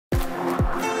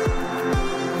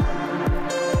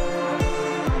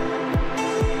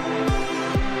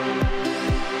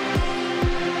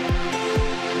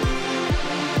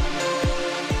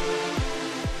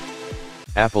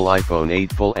Apple iPhone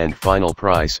 8 full and final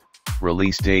price,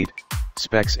 release date,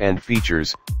 specs and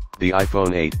features. The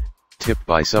iPhone 8, tipped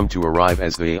by some to arrive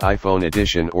as the iPhone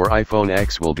edition or iPhone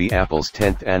X, will be Apple's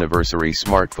 10th anniversary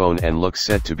smartphone and looks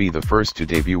set to be the first to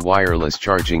debut wireless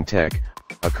charging tech,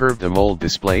 a curved AMOLED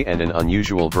display and an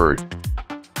unusual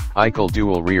vertical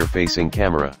dual rear-facing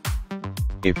camera.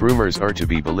 If rumors are to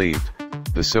be believed,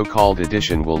 the so-called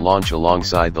edition will launch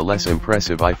alongside the less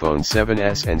impressive iPhone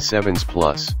 7s and 7s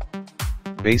Plus.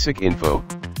 Basic info: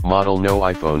 model no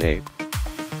iPhone 8.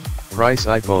 Price: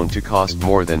 iPhone to cost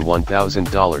more than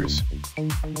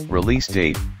 $1,000. Release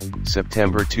date: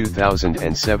 September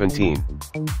 2017.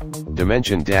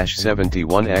 Dimension: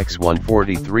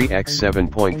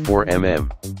 71x143x7.4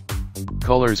 mm.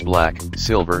 Colors: black,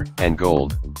 silver, and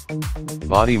gold.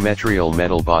 Body: Metrial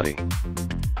Metal body.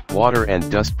 Water and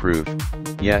dust proof: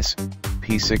 yes,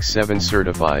 P67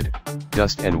 certified,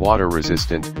 dust and water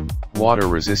resistant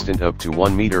up to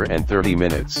 1 meter and 30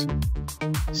 minutes.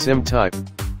 SIM type: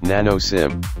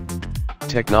 Nano-SIM.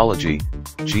 Technology: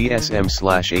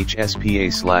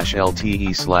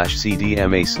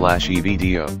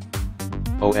 GSM/HSPA/LTE/CDMA/EVDO.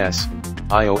 OS: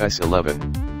 iOS 11.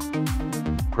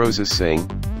 Processing: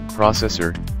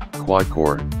 processor,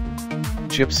 quad-core.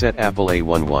 Chipset Apple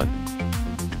A11.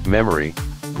 Memory: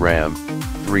 RAM,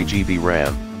 3GB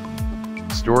RAM.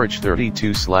 Storage: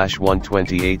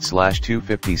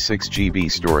 32/128/256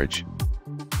 GB storage.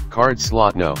 Card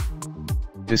slot: no.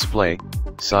 Display: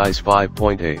 size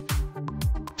 5.8.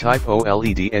 Type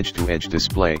OLED edge-to-edge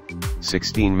display,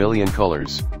 16 million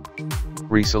colors.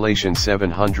 Resolution: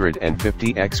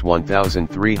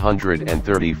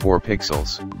 750x1334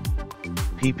 pixels.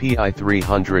 PPI: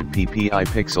 300 ppi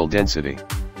pixel density.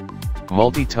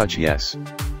 Multi-touch: yes.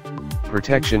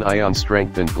 Protection: ion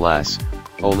strengthened glass,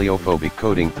 oleophobic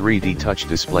coating, 3D touch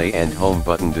display and home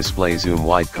button display, zoom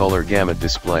wide color gamut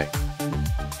display.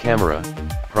 Camera: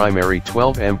 primary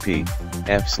 12MP,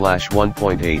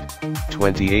 f/1.8,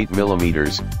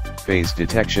 28mm, phase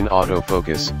detection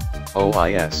autofocus,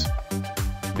 OIS.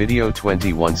 Video: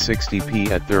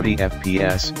 2160p at 30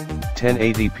 fps,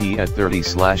 1080p at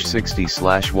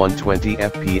 30/60/120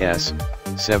 fps,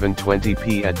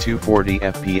 720p at 240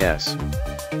 fps.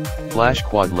 Flash: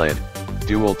 quad LED,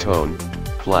 dual tone,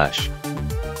 flash.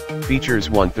 Features: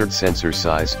 1/3 sensor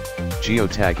size,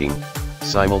 geotagging,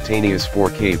 simultaneous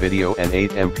 4K video and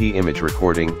 8MP image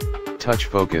recording, touch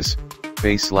focus,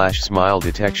 face/smile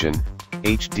detection,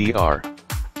 HDR.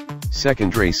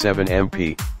 Secondary: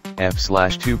 7MP,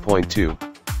 f/2.2,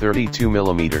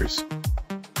 32mm.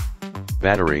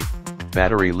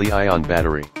 Battery: Li-ion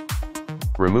battery.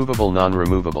 Removable,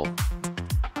 non-removable.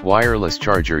 Wireless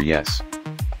charger: yes.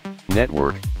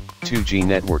 Network: 2G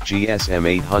network, GSM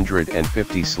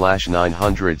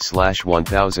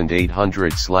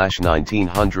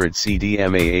 850/900/1800/1900,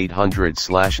 CDMA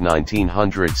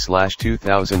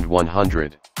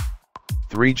 800/1900/2100.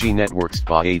 3G network,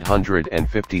 SPA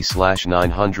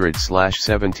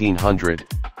 850/900/1700,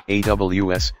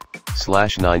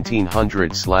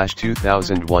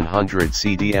 AWS/1900/2100,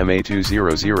 CDMA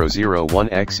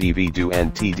 20001X, EVDO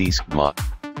and TD-SCMA.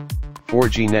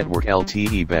 4G network,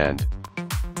 LTE band.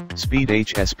 Speed: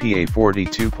 HSPA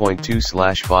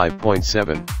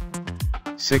 42.2/5.7.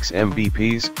 6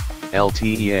 Mbps,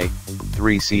 LTE-A,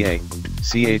 3CA,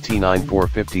 CAT9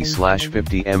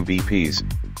 450/50 Mbps,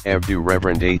 EVDO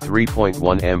Reverend A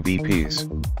 3.1 Mbps.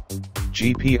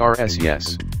 GPRS: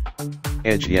 yes.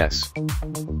 Edge: yes.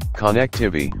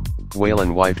 Connectivity: WLAN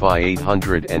Wi-Fi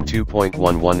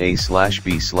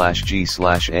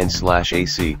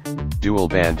 802.11a/b/g/n/ac, dual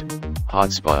band,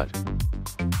 hotspot.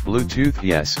 Bluetooth: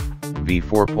 yes,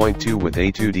 V4.2 with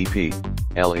A2DP,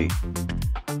 LE.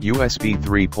 USB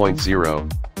 3.0,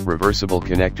 reversible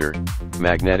connector,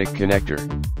 magnetic connector.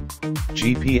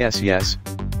 GPS: yes,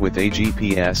 with a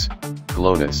GPS,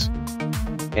 GLONASS.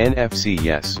 NFC: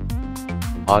 yes.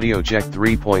 Audio jack,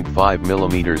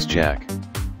 3.5mm jack.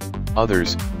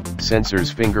 Others: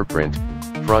 sensors, fingerprint,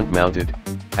 front mounted,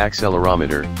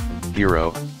 accelerometer,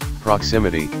 gyro,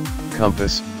 proximity,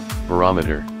 compass,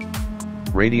 barometer.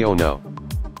 Radio: no.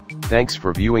 Thanks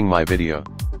for viewing my video.